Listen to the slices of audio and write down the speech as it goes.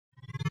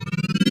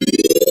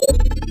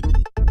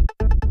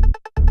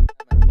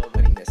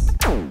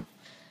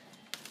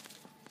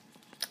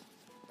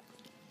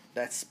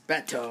That's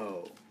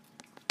Beto.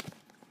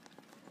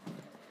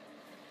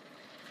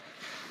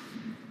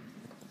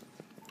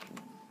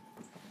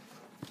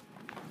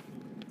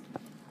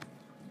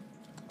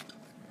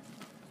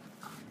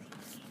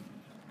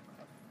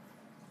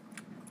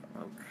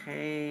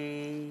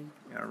 Okay,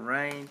 all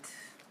right.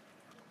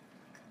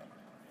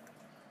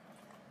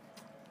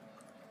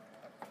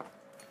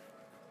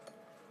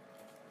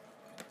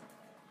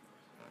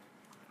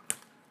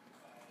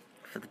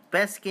 For the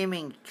best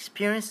gaming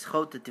experience,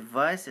 hold the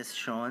device as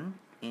shown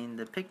in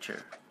the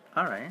picture.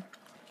 Alright.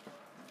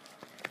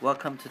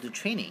 Welcome to the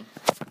training.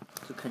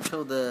 To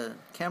control the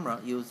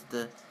camera, use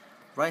the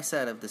right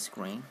side of the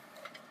screen.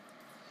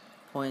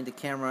 Point the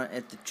camera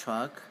at the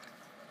truck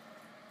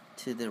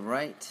to the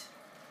right.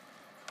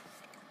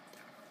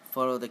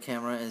 Follow the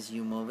camera as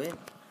you move it.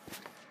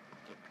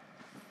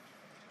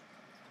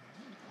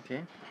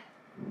 Okay.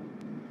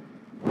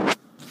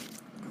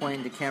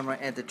 Point the camera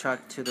at the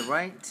truck to the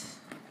right.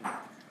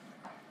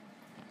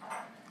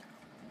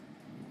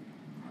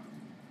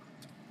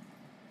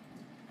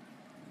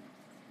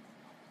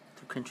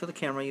 To control the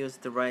camera, use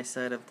the right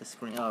side of the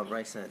screen. Oh,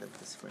 right side of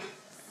the screen.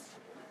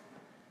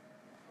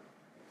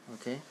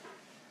 Okay.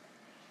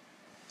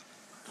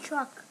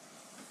 Truck.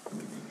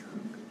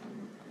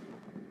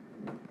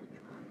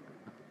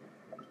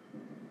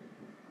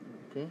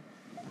 Okay.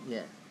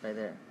 Yeah, right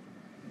there.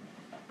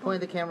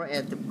 Point the camera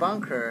at the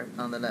bunker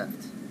on the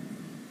left.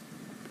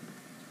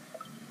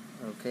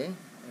 Okay.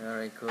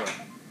 Alright, cool.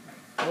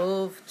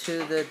 Move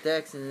to the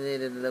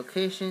designated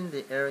location,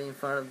 the area in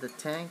front of the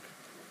tank.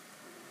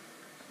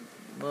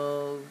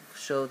 Move,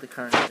 show the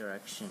current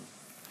direction.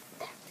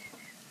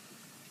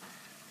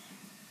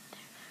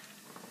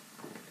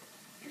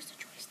 Use the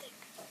joystick.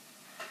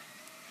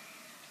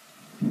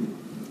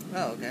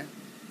 Oh, okay.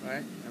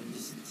 Alright. I'm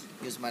just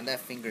use my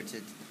left finger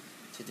to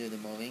do the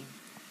moving.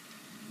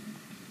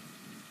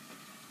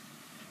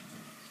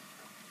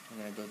 I'm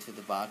gonna go to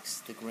the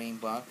box, the green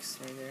box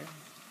right there.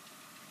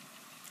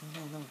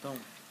 No,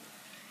 don't.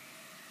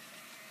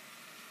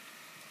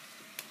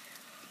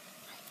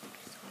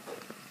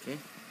 Okay.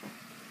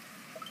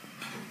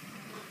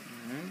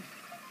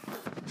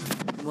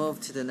 Move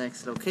to the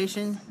next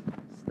location.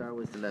 Start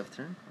with the left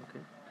turn. Okay.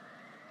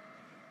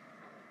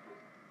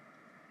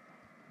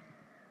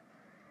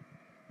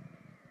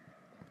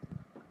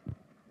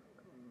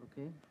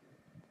 Okay.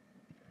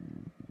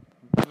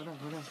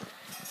 Hold on.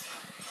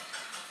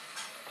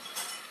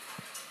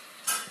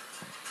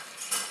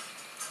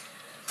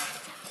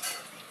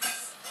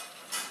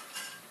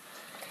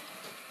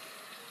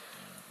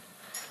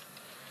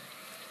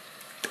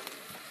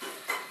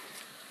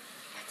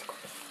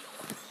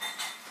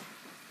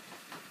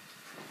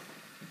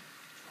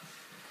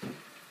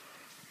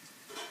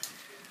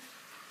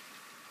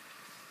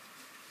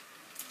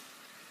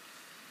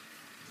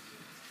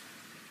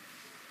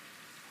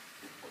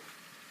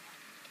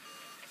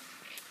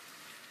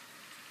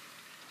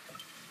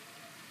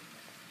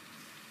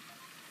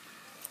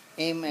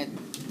 Aim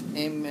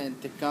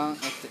at the gun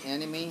at the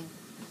enemy.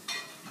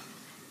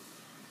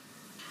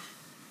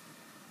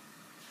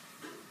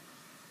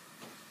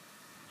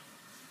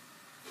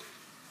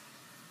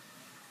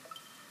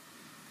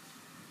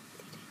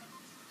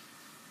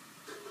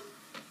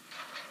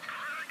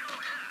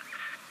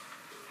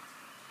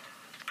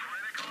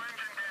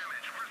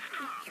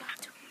 You have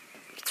to.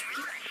 It's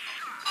reloading.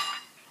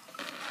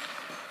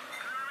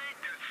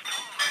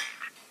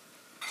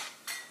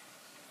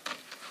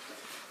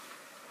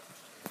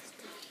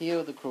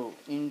 Heal the crew.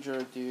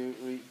 Injure to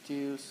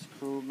reduce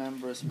crew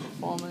members'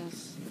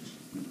 performance.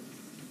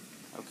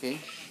 Okay.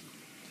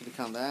 Click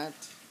on that.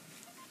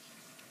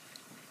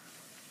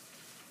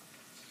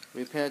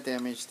 Repair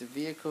damaged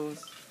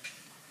vehicles.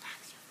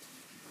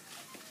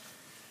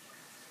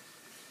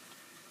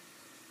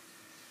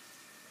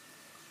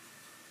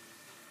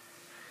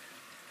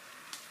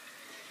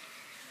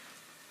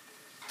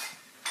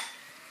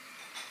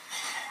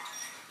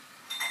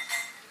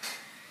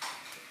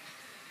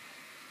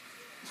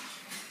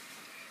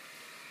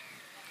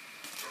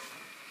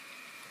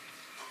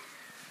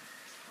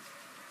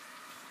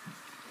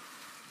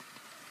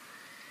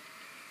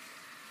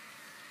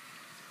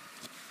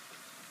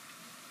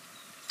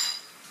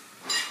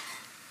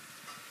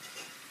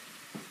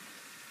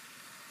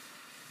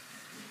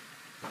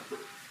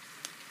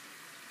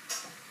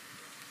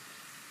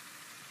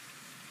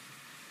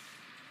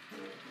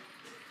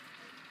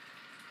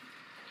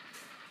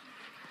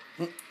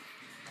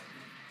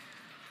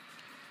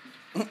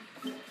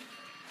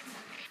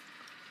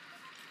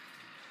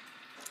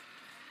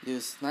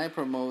 Use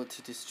sniper mode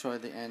to destroy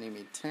the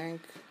enemy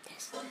tank.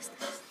 This.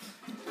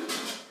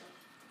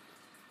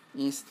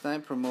 In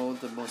sniper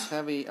mode, the most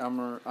heavy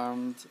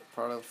armed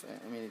part of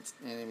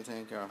enemy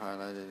tank are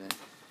highlighted, and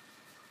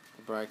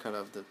the brighter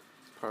of the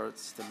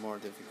parts, the more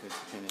difficult to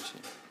finish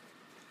it.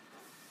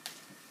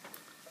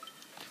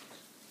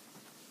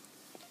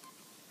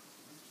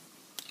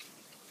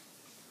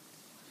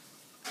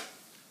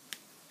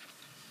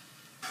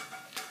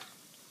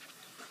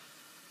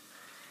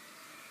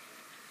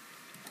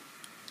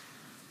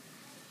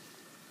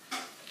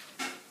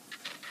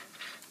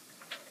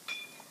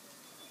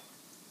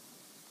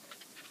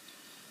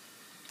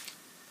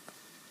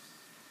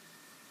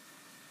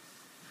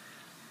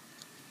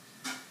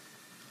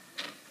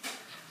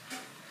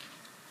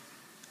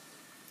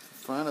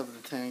 front of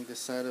the tank, the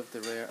side of the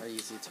rear are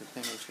easy to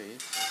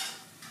penetrate.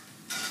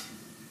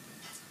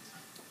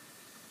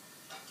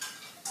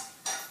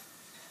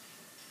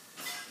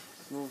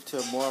 Move to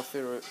a more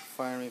favorite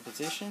firing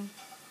position.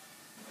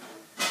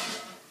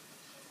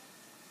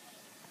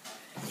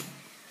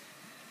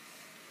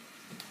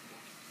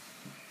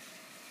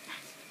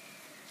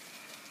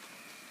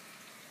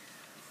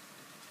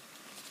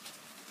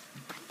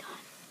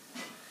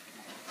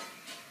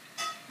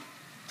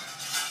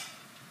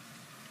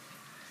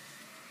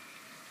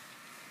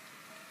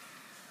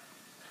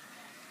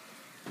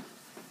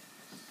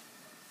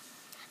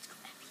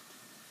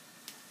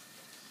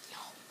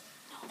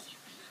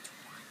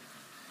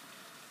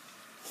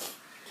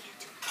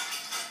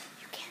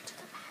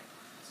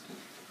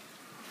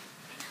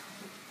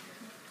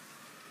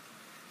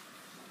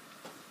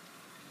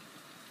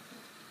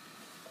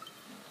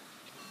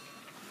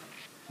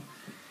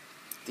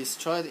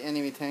 Destroy the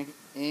enemy tank.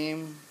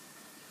 Aim.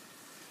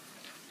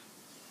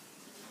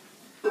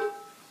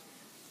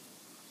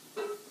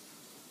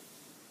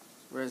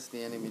 Where's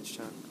the enemy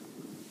chunk?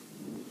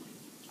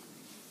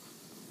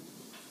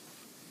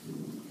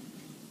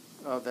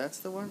 Oh, that's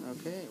the one?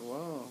 Okay,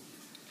 whoa.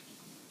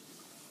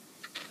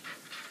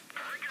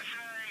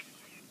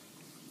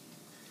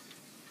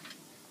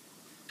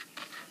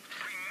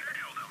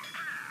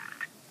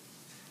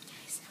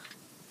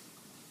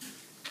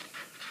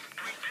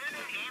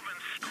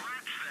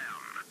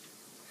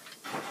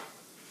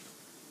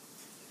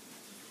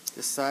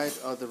 The side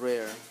or the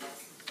rear? That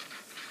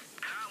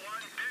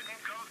one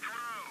didn't go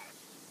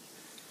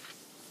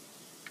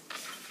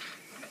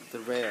through. The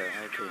rear,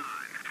 okay.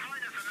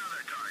 Find us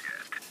another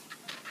target.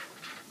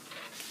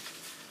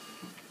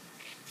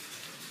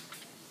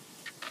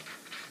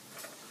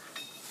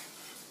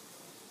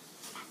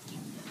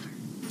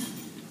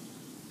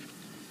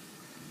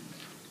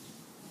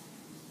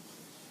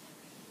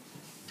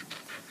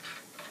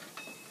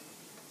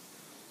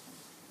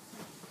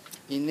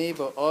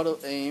 Enable auto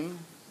aim.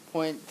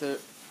 Point the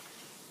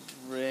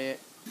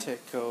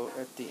reticle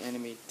at the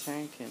enemy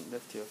tank and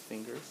lift your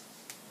fingers.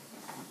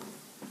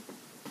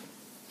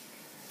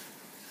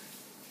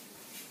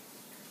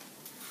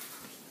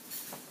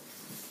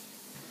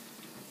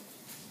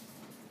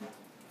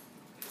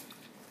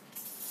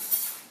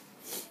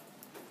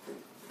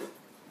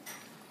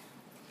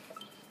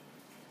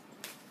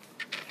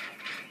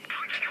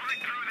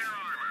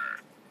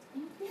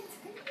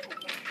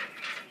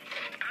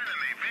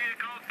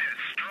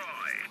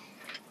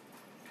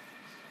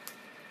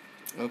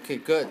 Okay,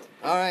 good.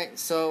 Alright,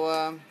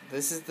 so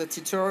this is the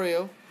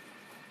tutorial.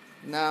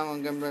 Now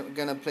I'm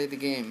gonna play the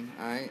game.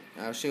 Alright,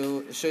 I'll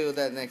show you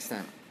that next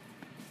time.